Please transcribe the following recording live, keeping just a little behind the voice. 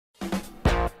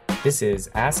This is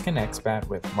Ask an Expat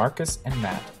with Marcus and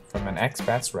Matt from An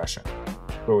Expat's Russia,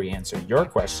 where we answer your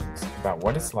questions about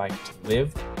what it's like to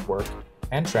live, work,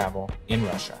 and travel in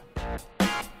Russia.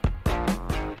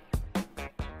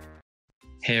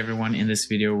 Hey everyone, in this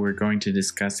video we're going to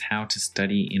discuss how to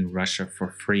study in Russia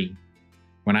for free.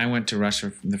 When I went to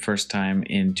Russia for the first time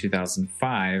in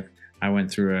 2005, I went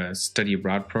through a study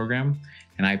abroad program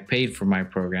and I paid for my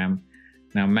program.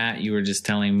 Now, Matt, you were just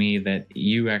telling me that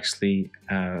you actually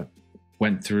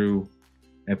went through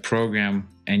a program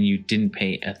and you didn't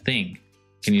pay a thing.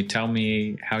 Can you tell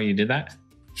me how you did that?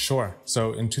 Sure.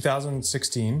 So in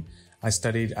 2016, I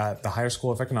studied at the Higher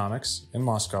School of Economics in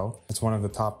Moscow. It's one of the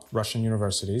top Russian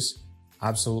universities,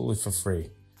 absolutely for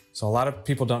free. So a lot of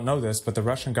people don't know this, but the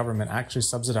Russian government actually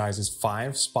subsidizes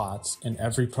 5 spots in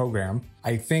every program.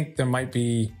 I think there might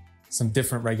be some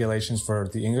different regulations for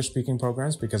the English-speaking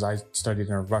programs because I studied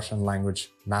in a Russian language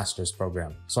master's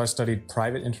program. So I studied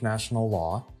private international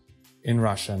law in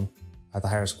Russian at the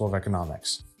Higher School of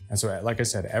Economics. And so, like I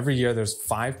said, every year there's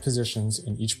 5 positions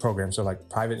in each program. So like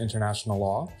private international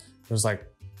law, there's like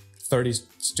 30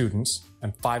 students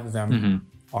and 5 of them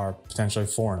are potentially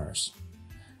foreigners.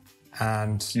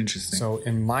 And Interesting. So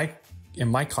in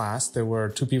my class, there were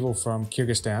 2 people from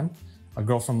Kyrgyzstan, a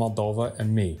girl from Moldova,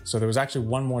 and me. So there was actually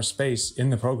one more space in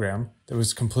the program that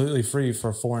was completely free for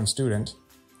a foreign student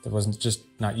that wasn't just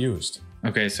not used.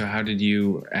 Okay, so how did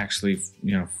you actually,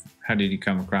 how did you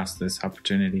come across this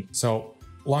opportunity? So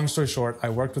long story short, I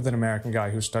worked with an American guy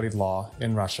who studied law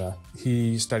in Russia.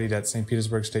 He studied at St.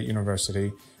 Petersburg State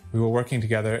University. We were working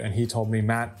together and he told me,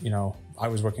 Matt, I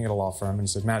was working at a law firm, and he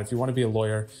said, Matt, if you want to be a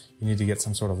lawyer, you need to get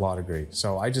some sort of law degree.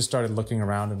 So I just started looking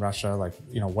around in Russia, like,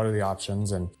 what are the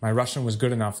options? And my Russian was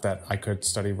good enough that I could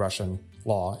study Russian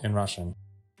law in Russian.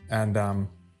 And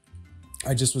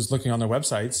I just was looking on their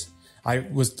websites. I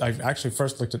actually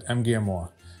first looked at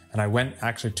MGMO, and I went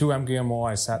actually to MGMO.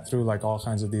 I sat through like all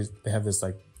kinds of these. They have this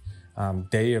like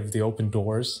day of the open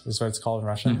doors is what it's called in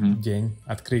Russian. День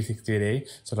открытых дверей.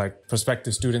 So like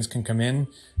prospective students can come in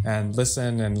and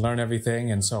listen and learn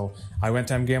everything. And so I went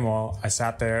to MGMO, I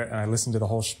sat there and I listened to the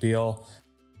whole spiel,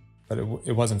 but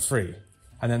it wasn't free.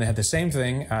 And then they had the same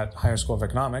thing at Higher School of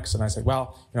Economics. And I said,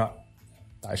 well,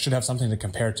 I should have something to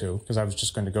compare to because I was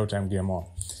just going to go to MGMO.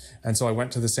 And so I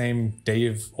went to the same day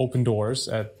of open doors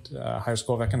at Higher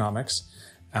School of Economics.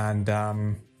 And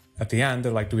at the end,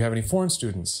 they're like, do we have any foreign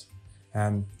students?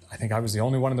 And I think I was the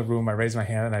only one in the room. I raised my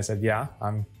hand and I said, yeah,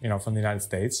 I'm, from the United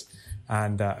States.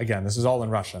 And again, this is all in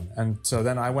Russian. And so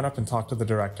then I went up and talked to the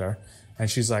director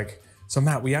and she's like, so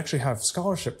Matt, we actually have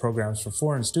scholarship programs for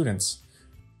foreign students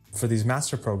for these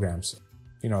master programs.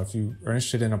 If you are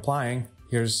interested in applying,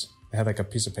 they had like a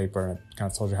piece of paper and it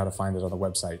kind of told you how to find it on the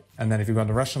website. And then if you go on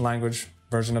the Russian language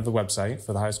version of the website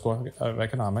for the High School of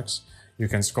Economics, you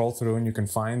can scroll through and you can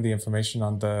find the information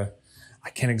on I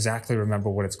can't exactly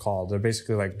remember what it's called. They're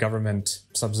basically like government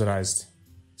subsidized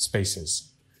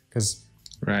spaces. Because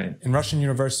in Russian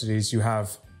universities, you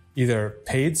have either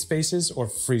paid spaces or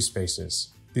free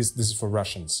spaces. This is for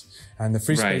Russians. And the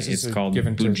free spaces it's are called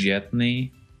given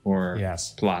budgetny or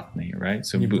Yes. platny, right?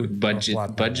 So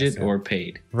Platny, budget yes, or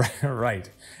paid. Right.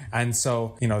 And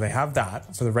so, they have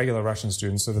that for the regular Russian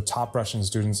students. So the top Russian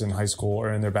students in high school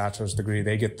or in their bachelor's degree,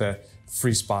 they get the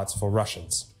free spots for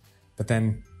Russians. But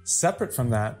then separate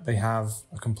from that, they have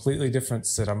a completely different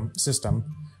system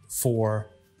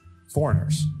for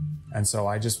foreigners. And so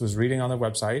I just was reading on their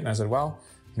website and I said, well,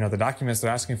 the documents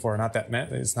they're asking for are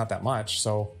it's not that much.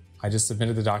 So I just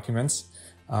submitted the documents.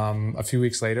 A few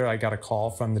weeks later, I got a call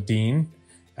from the dean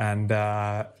and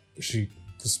she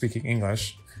was speaking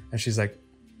English. And she's like,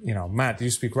 Matt, do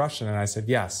you speak Russian? And I said,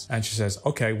 yes. And she says,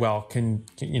 okay, well, can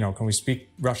we speak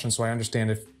Russian so I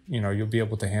understand if, you'll be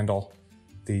able to handle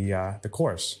the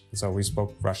course. So we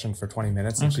spoke Russian for 20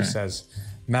 minutes and she says,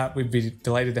 Matt, we'd be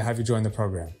delighted to have you join the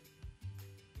program.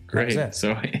 Great.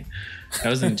 So that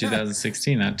was in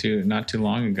 2016, not too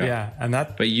long ago. Yeah. And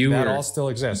that all still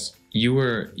exists. You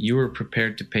were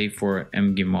prepared to pay for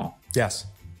MGMO. Yes.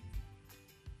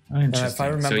 Oh, interesting. And if I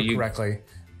remember correctly,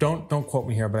 don't quote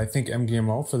me here, but I think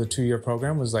MGMO for the 2-year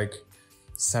program was like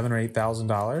 $7,000 or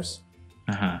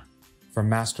 $8,000 for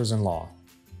masters in law.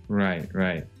 Right.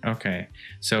 Okay.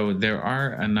 So there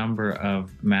are a number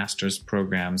of master's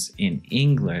programs in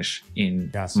English in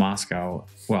Moscow,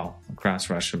 well, across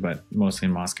Russia, but mostly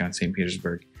in Moscow and St.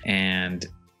 Petersburg. And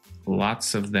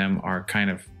lots of them are kind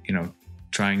of,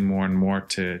 trying more and more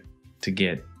to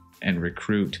get and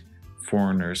recruit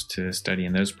foreigners to study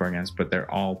in those programs, but they're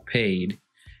all paid.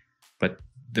 But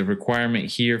the requirement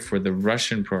here for the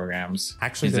Russian programs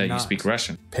is that you speak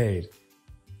Russian. Paid.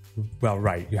 Well,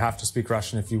 right. You have to speak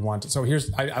Russian if you want to. So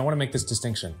I want to make this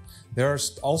distinction. There are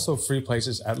also free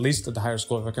places, at least at the Higher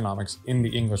School of Economics, in the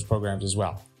English programs as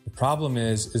well. The problem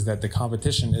is that the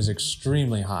competition is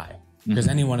extremely high because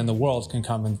anyone in the world can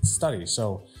come and study.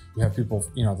 So you have people,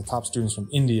 the top students from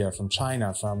India, from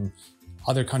China, from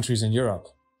other countries in Europe.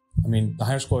 I mean, the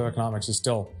Higher School of Economics is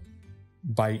still,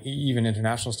 by even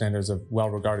international standards, a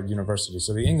well-regarded university.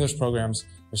 So the English programs,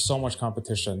 there's so much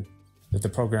competition that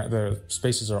the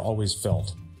spaces are always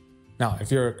filled. Now,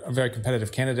 if you're a very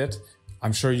competitive candidate,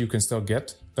 I'm sure you can still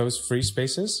get those free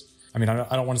spaces. I mean,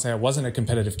 I don't want to say I wasn't a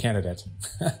competitive candidate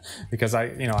because I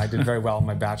did very well in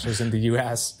my bachelor's in the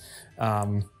US.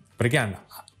 But again,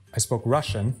 I spoke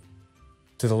Russian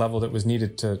to the level that was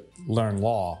needed to learn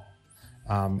law.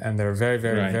 And there are very,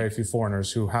 very, very few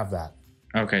foreigners who have that.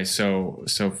 Okay. So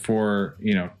for,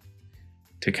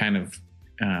 to kind of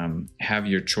have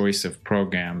your choice of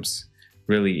programs,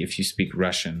 really, if you speak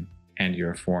Russian and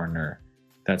you're a foreigner,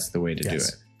 that's the way to do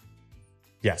it.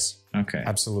 Yes. Okay.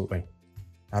 Absolutely.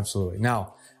 Absolutely.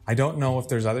 Now, I don't know if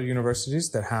there's other universities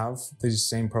that have these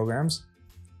same programs.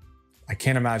 I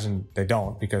can't imagine they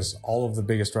don't, because all of the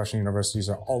biggest Russian universities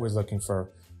are always looking for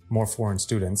more foreign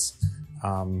students.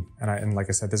 And like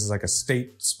I said, this is like a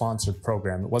state-sponsored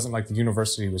program. It wasn't like the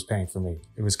university was paying for me.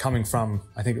 It was coming from,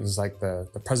 I think it was like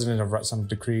the president of some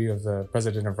decree of the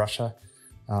president of Russia,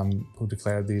 who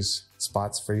declared these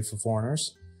spots free for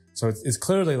foreigners. So it's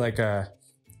clearly like a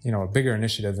bigger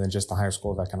initiative than just the Higher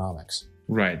School of Economics.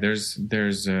 Right. There's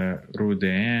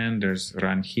RUDN, there's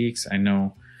RANHIX. I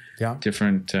know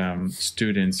different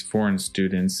students, foreign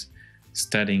students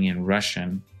studying in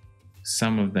Russian.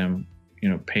 Some of them,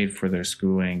 paid for their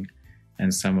schooling,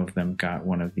 and some of them got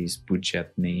one of these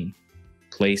budgetny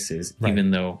places, even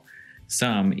though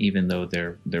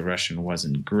their Russian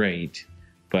wasn't great.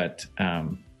 But,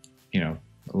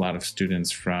 a lot of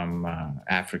students from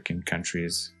African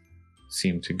countries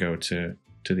seem to go to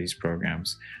these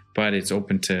programs, but it's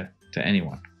open to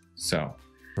anyone. So,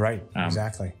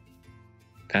 exactly.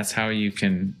 That's how you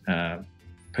can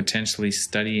potentially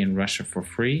study in Russia for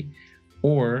free,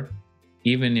 or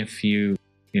even if you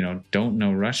don't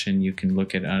know Russian, you can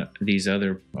look at these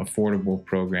other affordable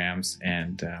programs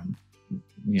and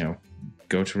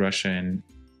go to Russia and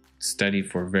study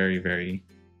for a very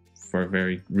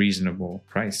reasonable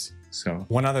price. So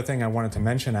one other thing I wanted to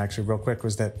mention actually real quick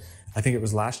was that I think it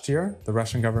was last year, the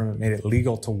Russian government made it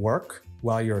legal to work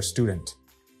while you're a student.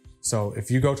 So if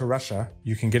you go to Russia,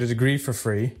 you can get a degree for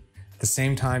free. At the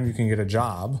same time, you can get a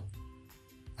job,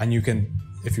 and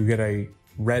if you get a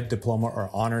red diploma or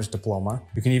honors diploma,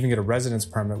 you can even get a residence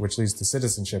permit, which leads to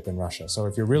citizenship in Russia. So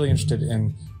if you're really interested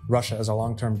in Russia as a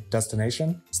long-term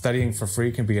destination, studying for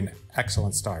free can be an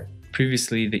excellent start.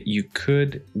 Previously, that you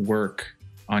could work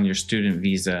on your student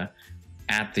visa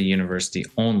at the university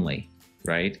only,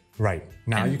 right? Right.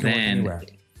 Now you can work anywhere.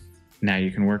 Now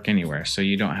you can work anywhere. So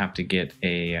you don't have to get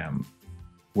a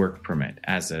work permit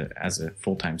as a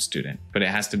full-time student, but it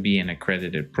has to be an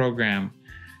accredited program.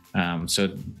 You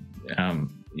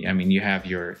have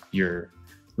your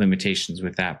limitations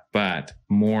with that, but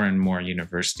more and more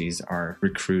universities are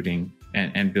recruiting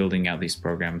and building out these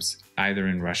programs either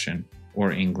in Russian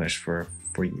or English for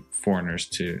foreigners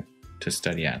to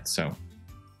study at. So,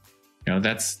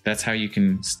 that's how you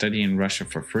can study in Russia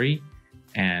for free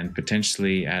and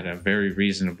potentially at a very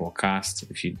reasonable cost.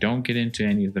 If you don't get into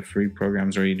any of the free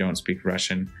programs or you don't speak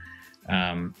Russian,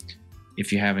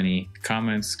 if you have any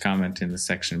comments, comment in the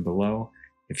section below.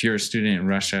 If you're a student in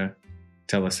Russia,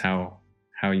 tell us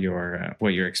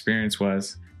what your experience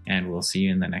was, and we'll see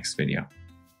you in the next video.